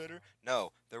stone cutter.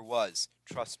 No, there was.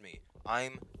 Trust me.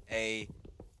 I'm a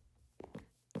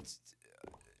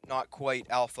not quite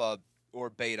alpha or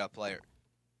beta player.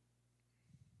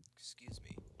 Excuse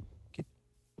me. Get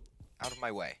out of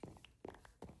my way.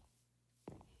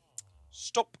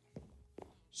 Stop.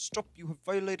 Stop. You have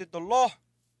violated the law.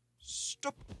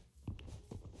 Stop.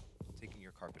 Taking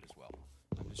your carpet as well.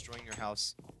 I'm destroying your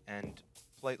house and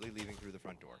politely leaving through the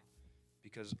front door.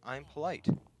 Because I'm polite.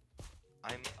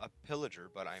 I'm a pillager,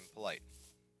 but I'm polite.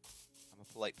 I'm a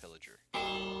polite pillager.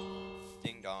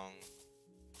 Ding dong.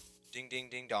 Ding ding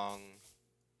ding dong.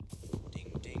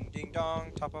 Ding ding ding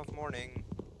dong. Top of morning.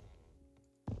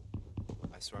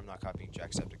 I swear I'm not copying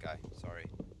Jacksepticeye. Sorry.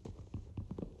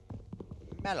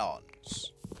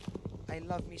 Melons. I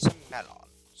love me some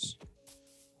melons.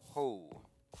 Ho.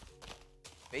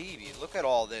 Baby, look at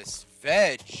all this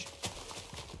veg.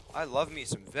 I love me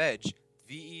some veg.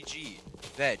 V-E-G.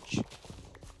 Veg. Give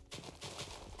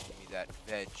me that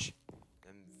veg.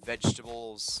 Them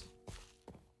vegetables.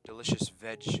 Delicious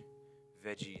veggies.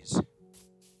 This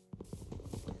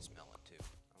melon too.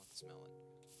 I want this melon.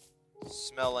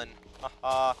 Smelling.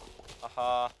 Haha.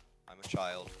 Haha. I'm a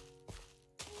child.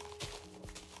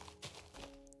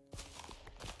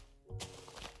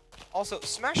 Also,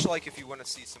 smash like if you want to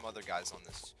see some other guys on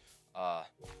this.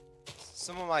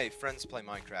 Some of my friends play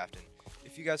Minecraft, and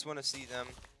if you guys want to see them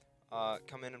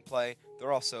come in and play,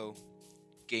 they're also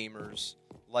gamers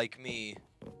like me.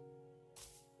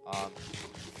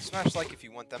 Smash like if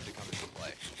you want them to come in and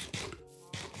play.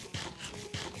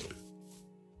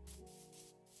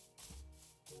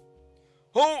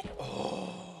 Oh!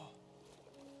 Oh!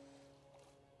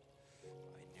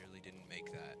 I nearly didn't make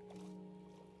that.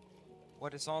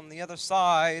 What is on the other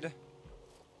side?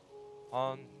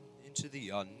 On into the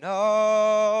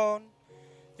unknown.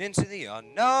 Into the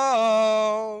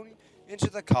unknown. Into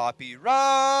the copyright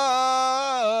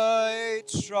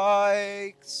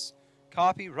strikes.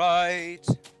 Copyright.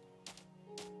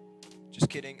 Just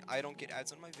kidding. I don't get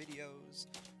ads on my videos.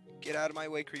 Get out of my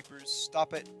way, creepers.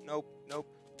 Stop it. Nope. Nope.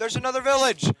 There's another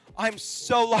village. I'm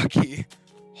so lucky.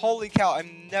 Holy cow.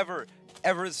 I'm never,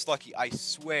 ever this lucky. I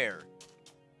swear.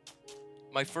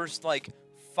 My first, like,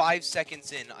 5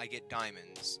 seconds in, I get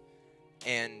diamonds.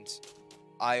 And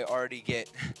I already get...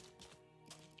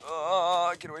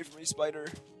 get away from me, spider.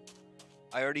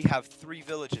 I already have 3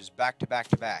 villages back to back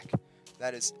to back.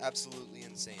 That is absolutely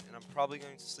insane. And I'm probably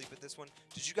going to sleep at this one.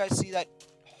 Did you guys see that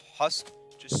husk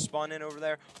just spawn in over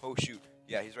there? Oh, shoot.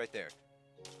 Yeah, he's right there.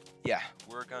 Yeah,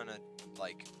 we're gonna,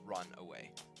 like, run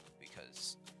away.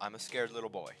 Because I'm a scared little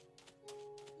boy.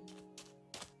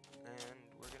 And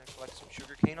we're gonna collect some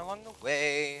sugarcane along the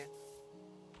way.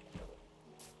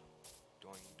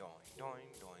 Doing, doing, doing,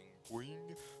 doing.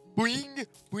 Boing, boing,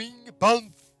 boing,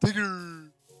 bounce, tigger.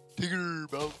 Tigger,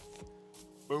 bounce,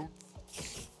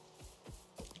 bounce.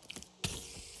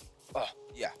 Oh,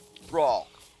 yeah. Brawl.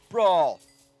 Brawl.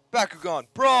 Bakugan.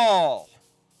 Brawl.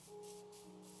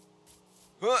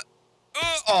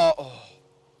 Oh.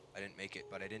 I didn't make it,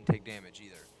 but I didn't take damage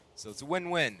either. So it's a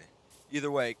win-win.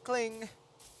 Either way. Cling.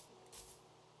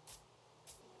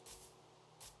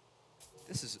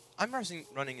 This is... I'm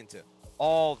running into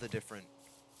all the different...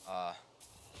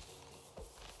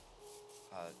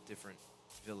 different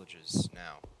villages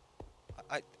now.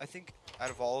 I think out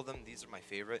of all of them, these are my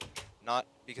favorite. Not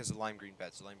because of lime green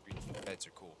beds. The lime green beds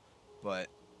are cool. But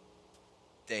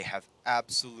they have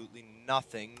absolutely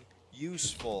nothing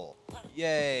useful.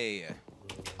 Yay!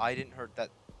 I didn't hurt that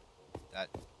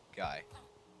guy.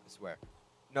 I swear.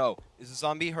 No. Is a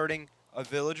zombie hurting a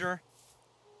villager?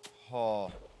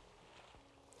 Oh.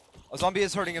 A zombie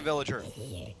is hurting a villager.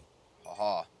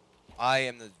 Haha. I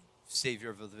am the savior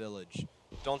of the village.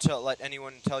 Don't let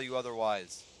anyone tell you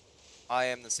otherwise. I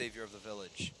am the savior of the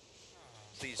village.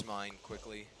 Please mine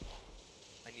quickly.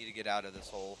 I need to get out of this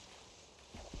hole.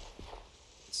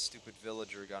 This stupid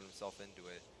villager got himself into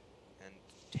it. And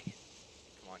dang it.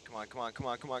 Come on, come on, come on, come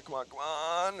on, come on, come on, come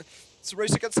on! It's a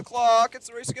race against the clock! It's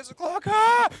a race against the clock!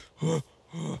 Ah! I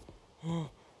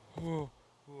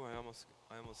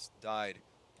almost died.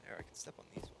 There, I can step on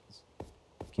these ones.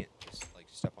 You can't just like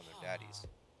step on their daddies.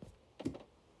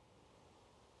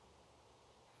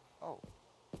 Oh.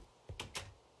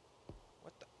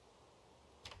 What the?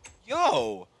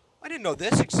 Yo! I didn't know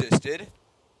this existed.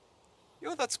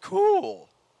 Yo, that's cool.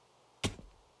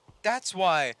 That's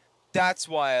why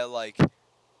I like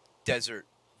desert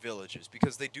villages,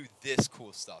 because they do this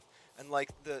cool stuff. And like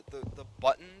the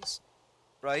buttons,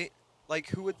 right? Like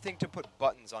who would think to put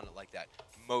buttons on it like that?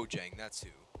 Mojang, that's who.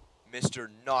 Mr.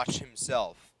 Notch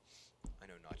himself. I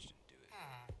know Notch didn't do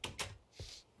it.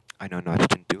 I know Notch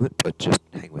didn't do it, but just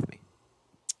hang with me.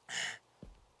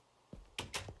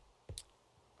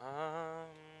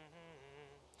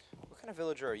 What kind of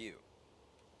villager are you?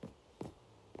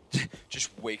 Just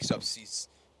wakes up, sees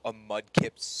a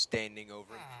mudkip standing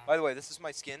over him. By the way, this is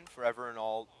my skin forever and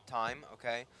all time,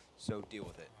 okay? So deal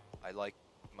with it. I like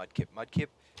Mudkip. Mudkip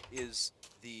is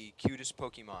the cutest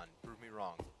Pokemon. Prove me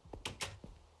wrong.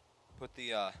 Put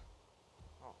the, oh,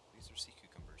 these are sea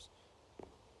cucumbers.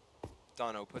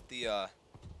 Dono, put the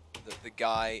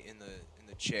guy in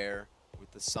the chair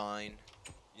with the sign.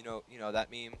 You know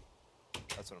that meme?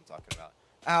 That's what I'm talking about.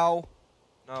 Ow!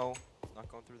 No, not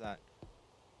going through that.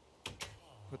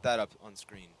 Put that up on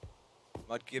screen.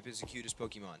 Mudkip is the cutest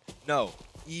Pokemon. No,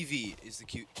 Eevee is the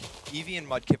cute. Eevee and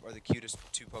Mudkip are the cutest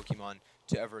 2 Pokemon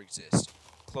to ever exist.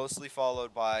 Closely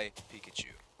followed by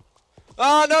Pikachu.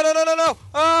 Oh, no, no, no, no, no!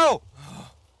 Oh!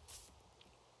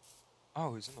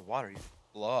 Oh, he's in the water. You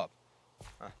blow up.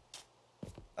 Huh.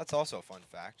 That's also a fun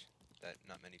fact that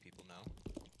not many people know.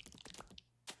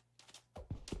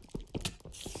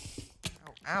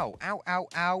 Ow, ow, ow,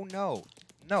 ow, no.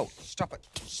 No, stop it.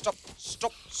 Stop,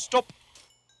 stop, stop.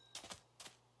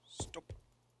 Stop.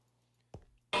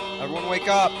 Everyone wake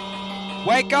up.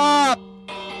 Wake up!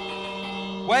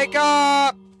 Wake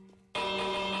up!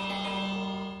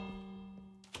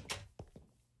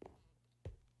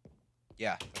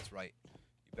 Yeah, that's right.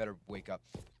 You better wake up.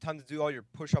 Time to do all your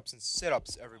push-ups and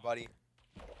sit-ups, everybody.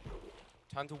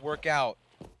 Time to work out.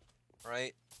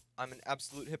 Alright? I'm an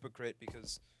absolute hypocrite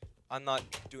because I'm not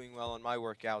doing well on my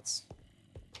workouts.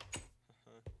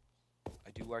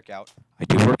 I do work out. I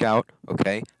do work out,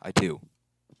 okay? I do.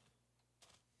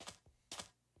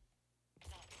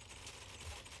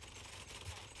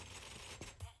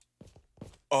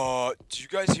 Did you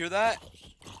guys hear that?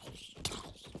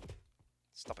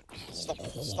 Stop it. Stop.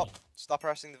 Stop. Stop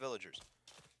harassing the villagers.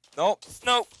 No.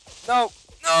 No. No.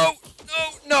 No. No.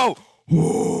 No.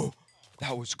 Ooh,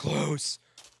 that was close.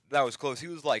 That was close. He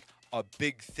was like a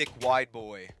big, thick, wide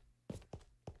boy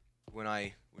when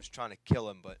I was trying to kill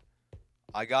him, but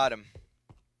I got him.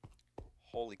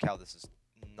 Holy cow, this is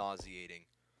nauseating.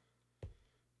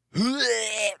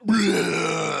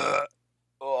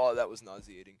 Oh, that was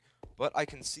nauseating. But I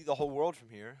can see the whole world from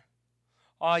here.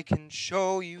 I can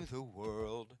show you the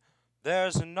world.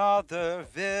 There's another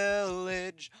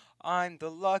village. I'm the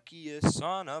luckiest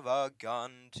son of a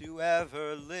gun to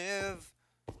ever live.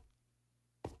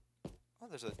 Oh,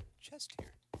 there's a chest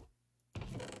here.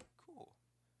 Cool.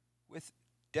 With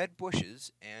dead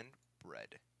bushes and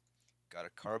bread. Gotta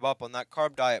carb up on that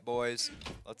carb diet, boys.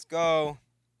 Let's go.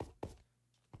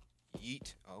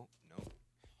 Yeet. Oh, no.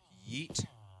 Yeet.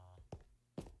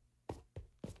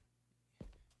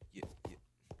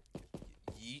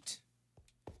 Yeet.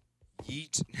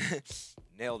 Yeet.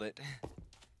 Nailed it.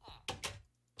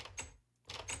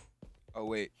 Oh,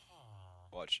 wait.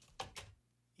 Watch.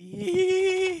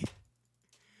 Eee.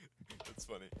 That's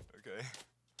funny. Okay.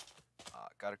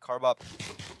 Gotta carb up.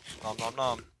 Nom nom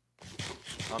nom.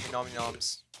 Nommy nommy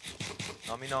noms.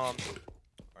 Nommy nom.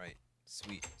 Alright.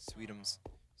 Sweet. Sweetums.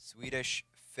 Swedish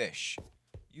fish.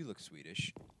 You look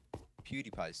Swedish.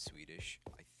 PewDiePie's Swedish,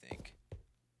 I think.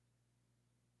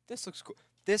 This looks cool.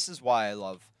 This is why I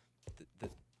love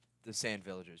the sand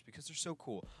villagers, because they're so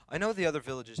cool. I know the other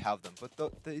villages have them, but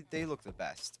they look the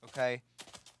best, okay?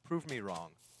 Prove me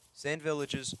wrong. Sand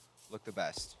villages look the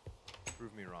best.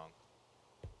 Prove me wrong.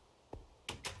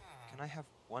 Can I have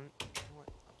one? You know what?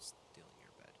 I'm stealing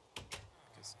your bed.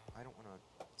 Because I don't want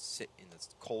to sit in this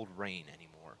cold rain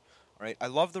anymore. Alright, I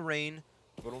love the rain,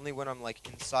 but only when I'm, like,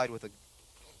 inside with a...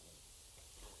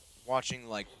 watching,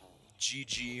 like,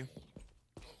 GG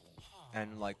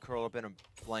and, like, curl up in a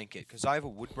blanket. Because I have a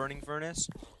wood-burning furnace.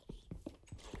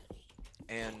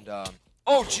 And,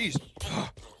 oh, jeez!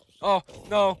 Oh,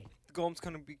 no! The golem's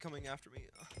gonna be coming after me.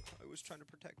 I was trying to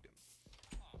protect him.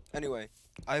 Anyway,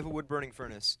 I have a wood-burning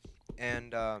furnace.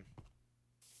 And,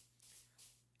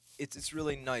 it's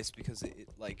really nice because it,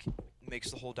 like,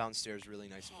 makes the whole downstairs really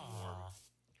nice and warm.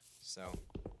 So,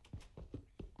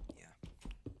 yeah.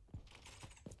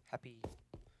 Happy.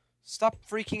 Stop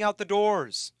freaking out the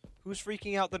doors! Who's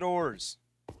freaking out the doors?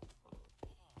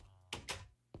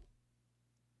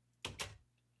 Oh,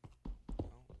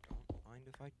 don't mind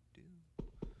if I do.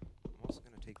 I'm also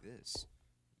gonna take this.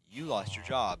 You lost your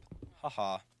job.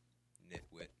 Haha.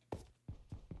 Nitwit.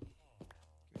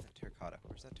 Give me that terracotta.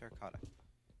 Where's that terracotta? Give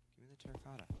me the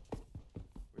terracotta.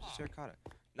 Where's the terracotta?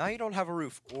 Now you don't have a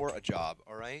roof or a job,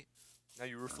 alright? Now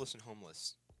you're roofless and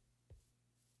homeless.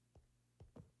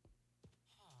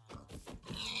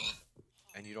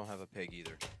 And you don't have a pig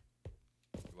either.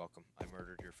 You're welcome. I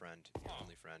murdered your friend. Your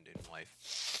only friend in life.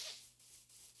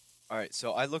 Alright,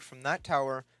 so I looked from that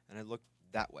tower, and I looked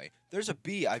that way. There's a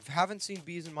bee. I haven't seen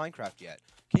bees in Minecraft yet.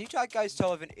 Can you guys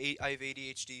tell if I have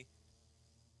ADHD?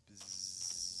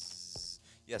 Bzzz.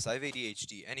 Yes, I have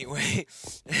ADHD. Anyway.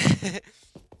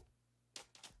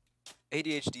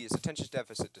 ADHD is attention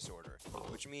deficit disorder,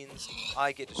 which means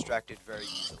I get distracted very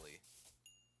easily.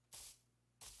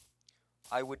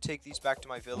 I would take these back to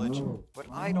my village, but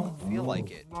I don't feel like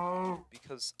it,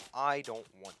 because I don't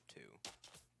want to.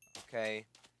 Okay?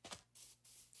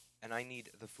 And I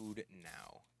need the food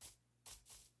now.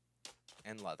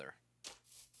 And leather.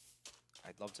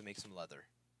 I'd love to make some leather.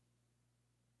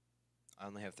 I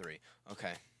only have 3.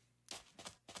 Okay.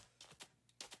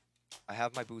 I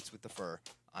have my boots with the fur.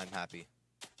 I'm happy.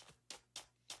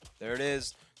 There it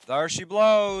is. There she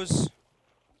blows.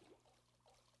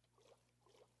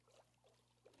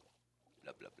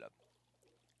 Blub, blub, blub.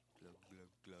 Glug, glug,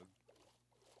 glug.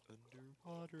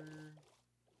 Underwater.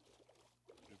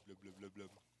 Blub, blub, blub, blub,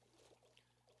 blub.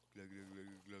 Glug, glug,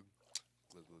 glug, glug.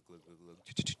 Glug, glug, glug, glug, glug.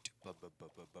 Bub, bub,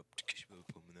 bub, bub, bub.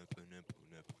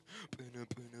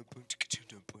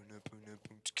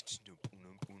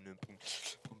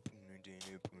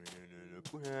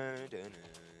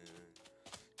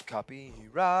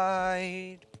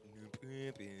 Copyright.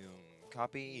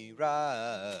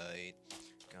 Copyright.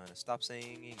 Gonna stop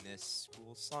singing this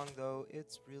cool song though,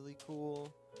 it's really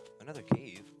cool. Another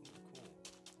cave. Ooh, cool.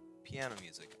 Piano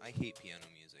music. I hate piano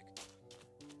music.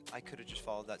 I could have just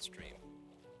followed that stream.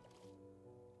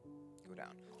 Go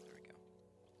down. There we go.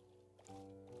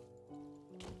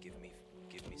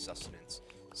 Give me sustenance.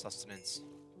 Sustenance.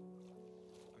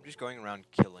 I'm just going around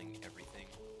killing everything.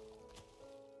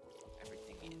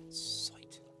 Everything in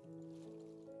sight.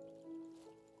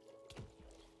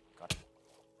 Got it.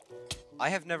 I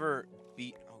have never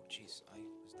beat... Oh, jeez. I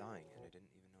was dying and I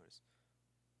didn't even notice.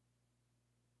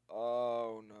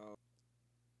 Oh, no.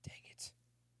 Dang it.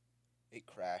 It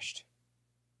crashed.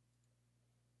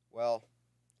 Well,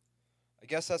 I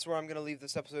guess that's where I'm going to leave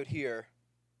this episode here.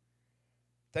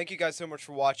 Thank you guys so much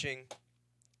for watching.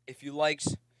 If you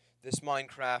liked this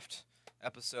Minecraft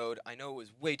episode, I know it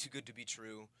was way too good to be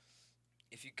true.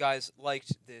 If you guys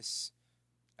liked this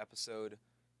episode,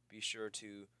 be sure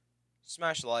to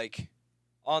smash like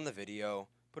on the video.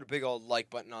 Put a big old like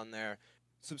button on there.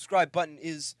 Subscribe button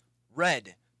is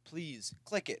red. Please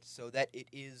click it so that it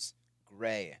is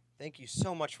gray. Thank you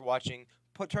so much for watching.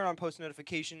 Turn on post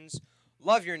notifications.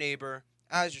 Love your neighbor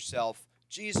as yourself.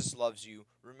 Jesus loves you.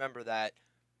 Remember that.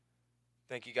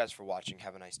 Thank you guys for watching.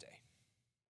 Have a nice day.